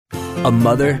a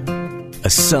mother, a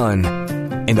son,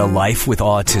 and a life with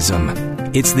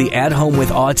autism. It's the At Home with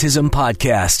Autism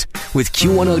podcast with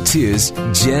Q102's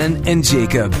Jen and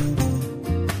Jacob.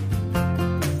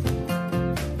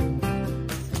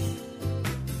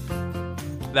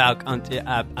 Welcome to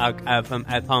At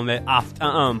Home with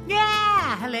Autism.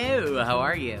 Yeah, hello. How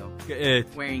are you? Good.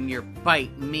 Wearing your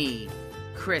Bite Me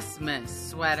Christmas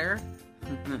sweater.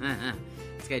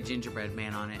 It's got Gingerbread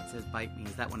Man on it. It says Bite Me.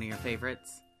 Is that one of your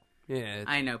favorites? Yeah.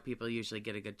 I know people usually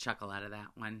get a good chuckle out of that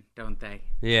one, don't they?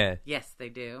 Yeah. Yes, they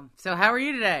do. So how are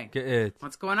you today? Good.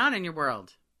 What's going on in your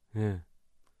world? Yeah.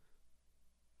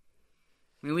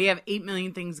 I mean, we have 8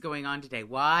 million things going on today.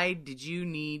 Why did you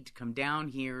need to come down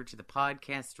here to the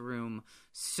podcast room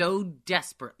so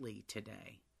desperately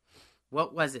today?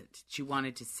 What was it that you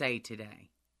wanted to say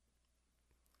today?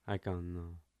 I don't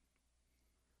know.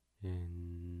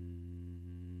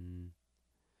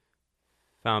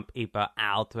 Some people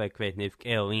out with Christmas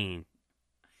caroling.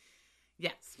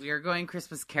 Yes, we are going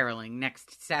Christmas caroling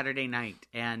next Saturday night,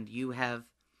 and you have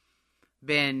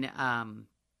been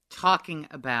talking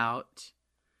about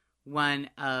one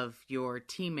of your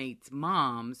teammates'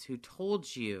 moms who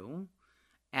told you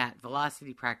at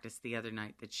velocity practice the other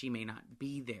night that she may not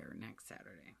be there next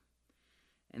Saturday.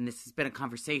 And this has been a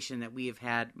conversation that we have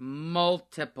had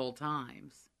multiple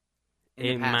times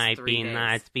in the past 3 days.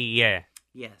 Not be, yeah.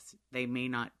 Yes, they may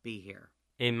not be here.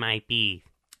 It might be.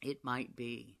 It might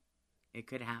be. It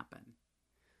could happen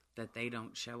that they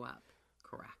don't show up.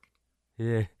 Correct.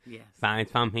 Yeah. Yes. Find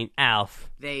something else.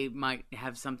 They might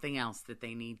have something else that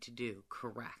they need to do.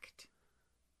 Correct.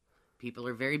 People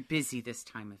are very busy this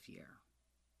time of year.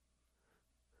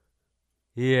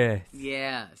 Yes.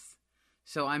 Yes.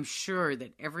 So I'm sure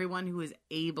that everyone who is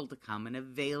able to come and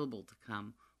available to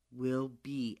come will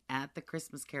be at the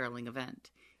Christmas caroling event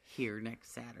here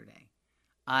next Saturday.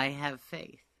 I have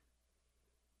faith.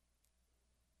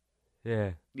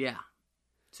 Yeah. Yeah.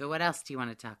 So what else do you want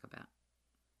to talk about?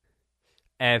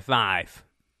 F5.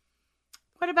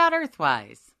 What about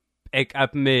Earthwise? Pick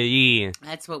up me.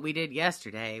 That's what we did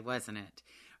yesterday, wasn't it?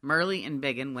 Merle and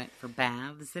Biggin went for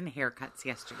baths and haircuts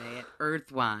yesterday at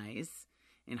Earthwise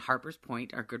in Harper's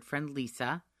Point. Our good friend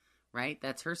Lisa, right?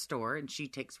 That's her store, and she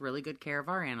takes really good care of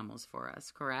our animals for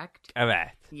us, correct?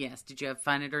 Correct. Yes. Did you have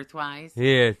fun at Earthwise?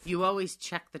 Yes. You always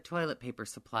check the toilet paper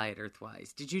supply at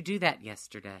Earthwise. Did you do that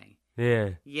yesterday?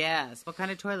 Yeah. Yes. What kind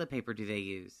of toilet paper do they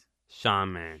use?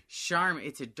 Shaman. Charmin.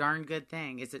 It's a darn good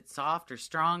thing. Is it soft or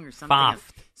strong or something?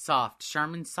 Soft. Soft.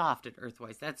 Charmin soft at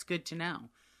Earthwise. That's good to know.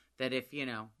 That if, you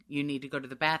need to go to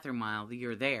the bathroom while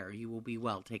you're there, you will be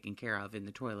well taken care of in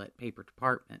the toilet paper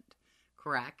department.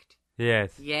 Correct?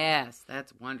 Yes. Yes,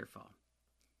 that's wonderful.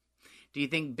 Do you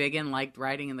think Biggin liked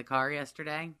riding in the car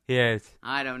yesterday? Yes.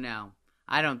 I don't know.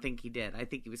 I don't think he did. I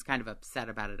think he was kind of upset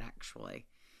about it, actually.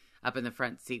 Up in the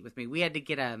front seat with me. We had to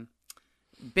get a...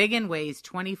 Biggin weighs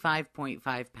 25.5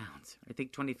 pounds. I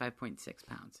think 25.6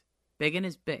 pounds. Biggin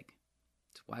is big.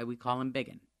 That's why we call him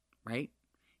Biggin, right?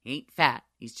 He ain't fat.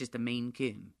 He's just a Maine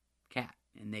Coon cat,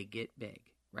 and they get big,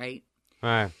 right?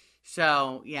 Right.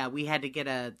 So, yeah, we had to get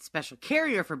a special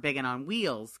carrier for Biggin on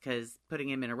wheels, because putting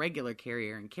him in a regular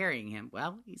carrier and carrying him,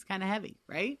 well, he's kind of heavy,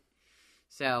 right?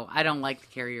 So, I don't like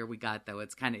the carrier we got, though.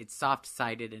 It's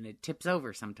soft-sided, and it tips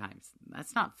over sometimes.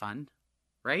 That's not fun,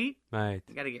 right? Right.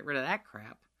 You got to get rid of that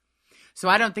crap. So,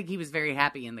 I don't think he was very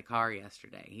happy in the car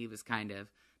yesterday. He was kind of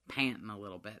panting a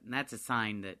little bit, and that's a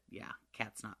sign that, yeah,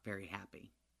 cat's not very happy.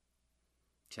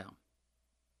 So,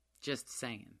 just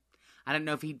saying. I don't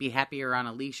know if he'd be happier on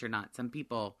a leash or not. Some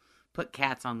people put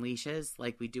cats on leashes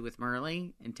like we do with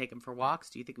Merle and take them for walks.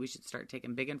 Do you think we should start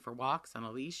taking Biggin for walks on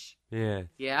a leash? Yeah.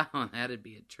 Yeah, that'd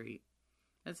be a treat.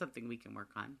 That's something we can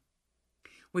work on.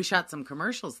 We shot some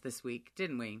commercials this week,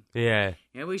 didn't we? Yeah.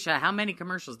 Yeah, we shot. How many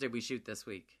commercials did we shoot this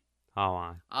week? A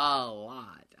lot. A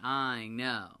lot. I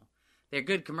know. They're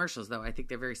good commercials, though. I think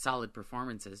they're very solid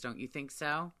performances. Don't you think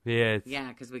so? Yes. Yeah,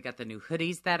 because we got the new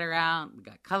hoodies that are out. We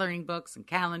got coloring books and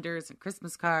calendars and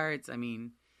Christmas cards. I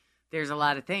mean, there's a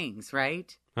lot of things,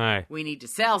 right? Right. We need to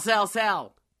sell, sell,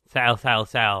 sell.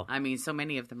 Sell. I mean, so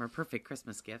many of them are perfect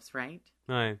Christmas gifts, right?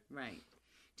 Right. Right.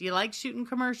 Do you like shooting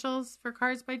commercials for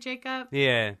Cars by Jacob?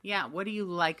 Yeah. Yeah, what do you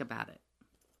like about it?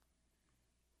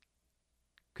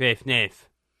 Christmas.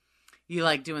 You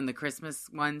like doing the Christmas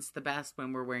ones the best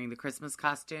when we're wearing the Christmas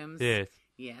costumes? Yes.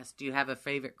 Yes. Do you have a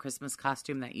favorite Christmas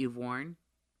costume that you've worn?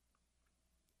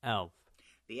 Elf.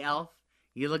 The elf?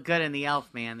 You look good in the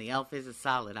elf, man. The elf is a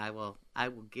solid. I will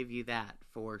give you that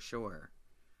for sure.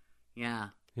 Yeah.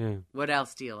 Yeah. What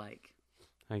else do you like?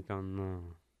 I don't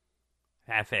know.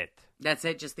 That's it. That's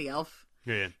it? Just the elf?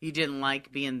 Yeah. You didn't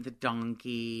like being the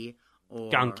donkey Or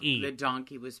Donkey. The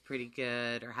donkey was pretty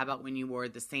good. Or how about when you wore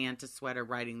the Santa sweater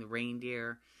riding the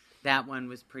reindeer? That one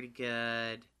was pretty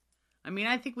good. I mean,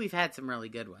 I think we've had some really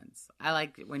good ones. I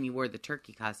liked it when you wore the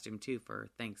turkey costume, too, for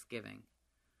Thanksgiving.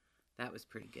 That was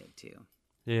pretty good, too.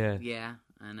 Yeah. Yeah,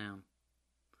 I know.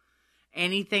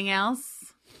 Anything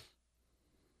else?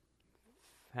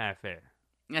 Fair.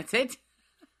 That's it?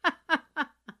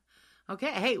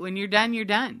 Okay, hey, when you're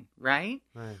done, right?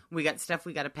 Right. We got stuff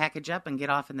we got to package up and get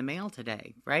off in the mail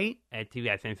today, right? At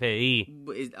 2030.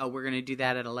 We're going to do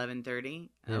that at 11:30?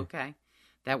 Yeah. Okay.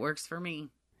 That works for me.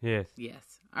 Yes.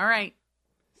 Yes. All right.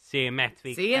 See you next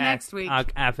week. See you next week.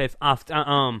 After. All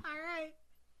right.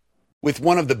 With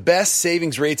one of the best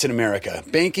savings rates in America,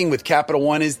 banking with Capital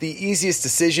One is the easiest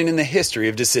decision in the history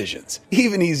of decisions.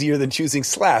 Even easier than choosing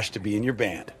Slash to be in your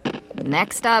band.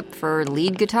 Next up for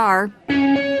lead guitar.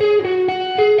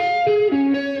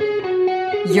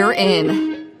 You're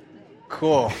in.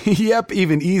 Cool. Yep,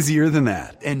 even easier than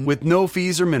that. And with no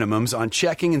fees or minimums on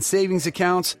checking and savings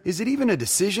accounts, is it even a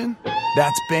decision?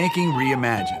 That's banking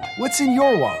reimagined. What's in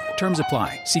your wallet? Terms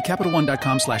apply. See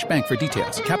CapitalOne.com/bank for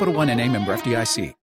details. Capital One NA, member FDIC.